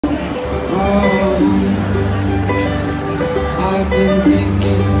been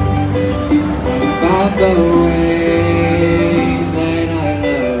thinking about the ways that I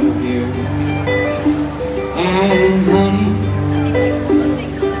love you. And honey,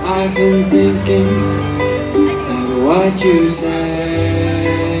 I've been thinking that what you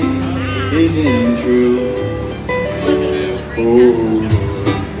say isn't true. Oh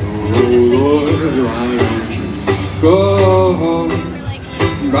Lord, why don't you go home,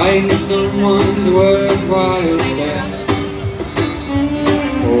 writing someone's worthwhile day?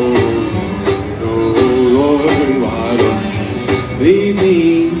 Oh Lord, why don't you leave me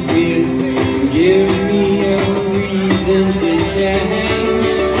here and give me a reason to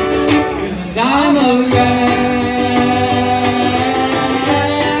change? 'Cause I'm a wreck,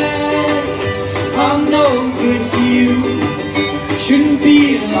 I'm no good to you, shouldn't be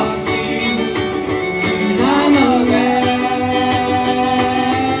lost to you. 'Cause I'm a wreck,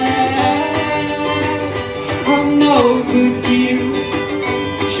 I'm no good to you,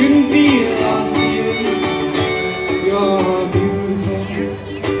 shouldn't be lost to you. You're beautiful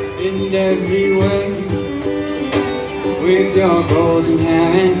in every way, with your golden hair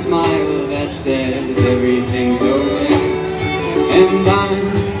and smile that says everything's okay. And I'm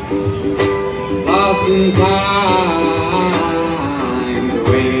lost in time, the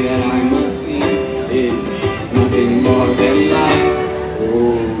way that I must see is nothing more than lies.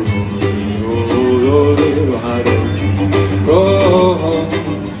 Oh Lord, why don't you go home,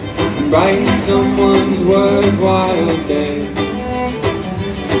 brighten someone's worthwhile day?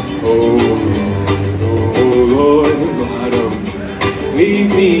 Oh Lord, why don't you leave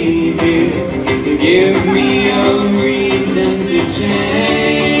me here and give me a reason to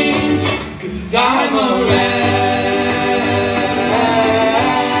change? 'Cause I'm a wreck,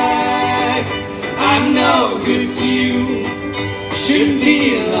 I'm no good to you, shouldn't be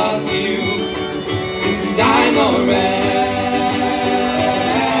lost to you. 'Cause I'm a wreck,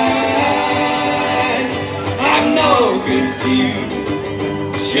 I'm no good to you,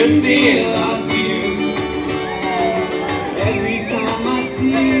 shouldn't be lost to you. Every time I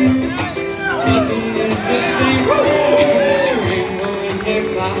see you, nothing is the same. The rainbow in the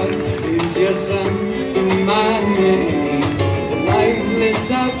clouds is your sun for my rain. The lifeless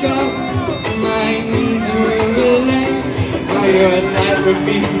I'll drop to my knees and we will lay. Now your light would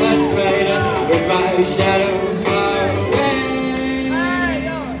be much brighter with my shadow far away.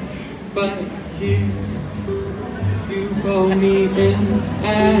 But here you pull me in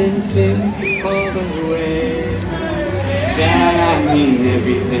and sing all the ways that I mean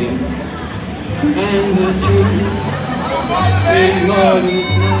everything. And the truth is more than a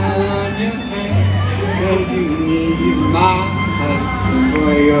smile on your face, 'cause you need my heart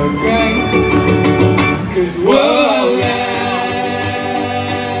for your grace. 'Cause we're a wreck,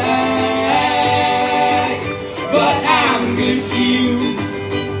 but I'm good to you,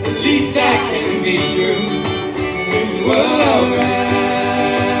 at least that can be true. 'Cause we're a wreck,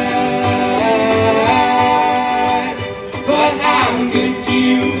 but I'm good to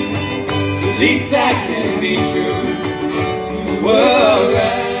you, at least that can be true.